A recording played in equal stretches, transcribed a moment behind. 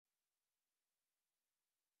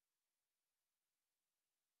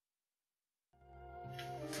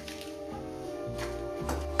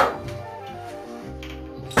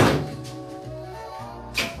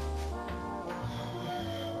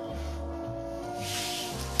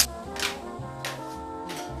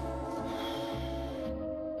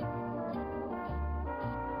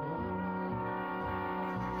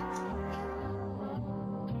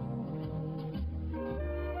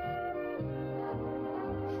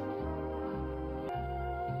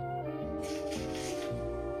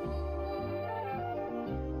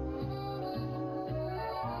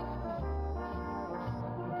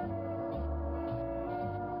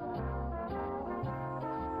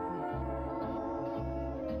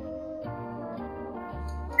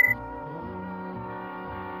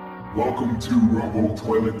Welcome to Robo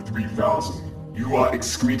Toilet 3000. You are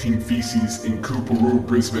excreting feces in Cooperoo,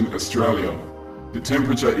 Brisbane, Australia. The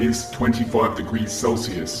temperature is 25 degrees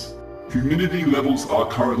Celsius. Humidity levels are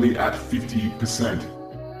currently at 50%.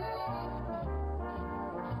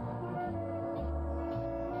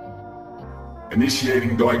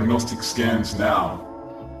 Initiating diagnostic scans now.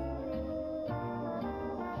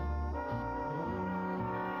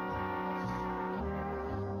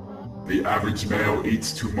 The average male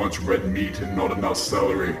eats too much red meat and not enough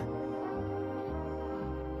celery.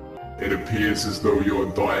 It appears as though your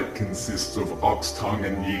diet consists of ox tongue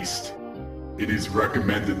and yeast. It is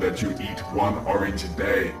recommended that you eat 1 orange a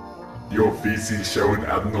day. Your feces show an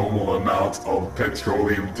abnormal amount of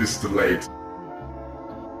petroleum distillate.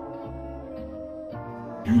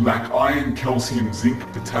 You lack iron, calcium, zinc,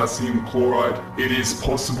 potassium chloride. It is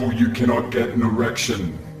possible you cannot get an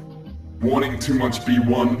erection. Warning: too much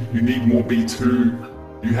B1, you need more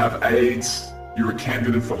B2, you have AIDS, you're a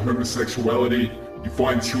candidate for homosexuality, you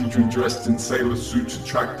find children dressed in sailor suits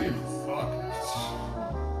attractive.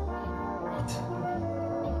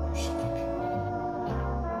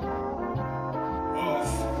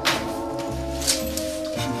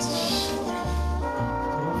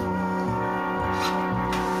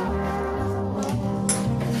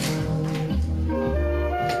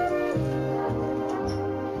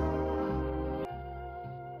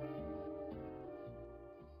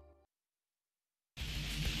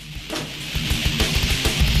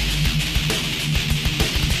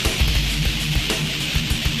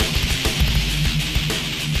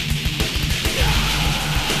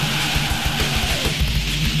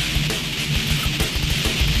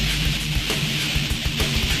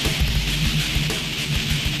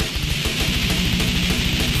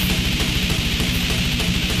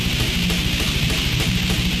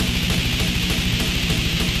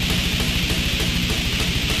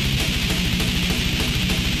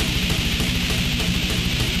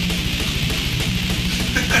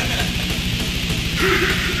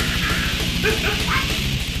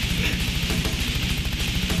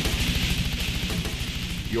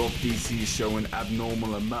 Your feces show an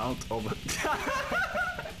abnormal amount of...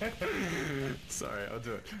 Sorry, I'll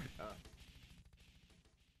do it.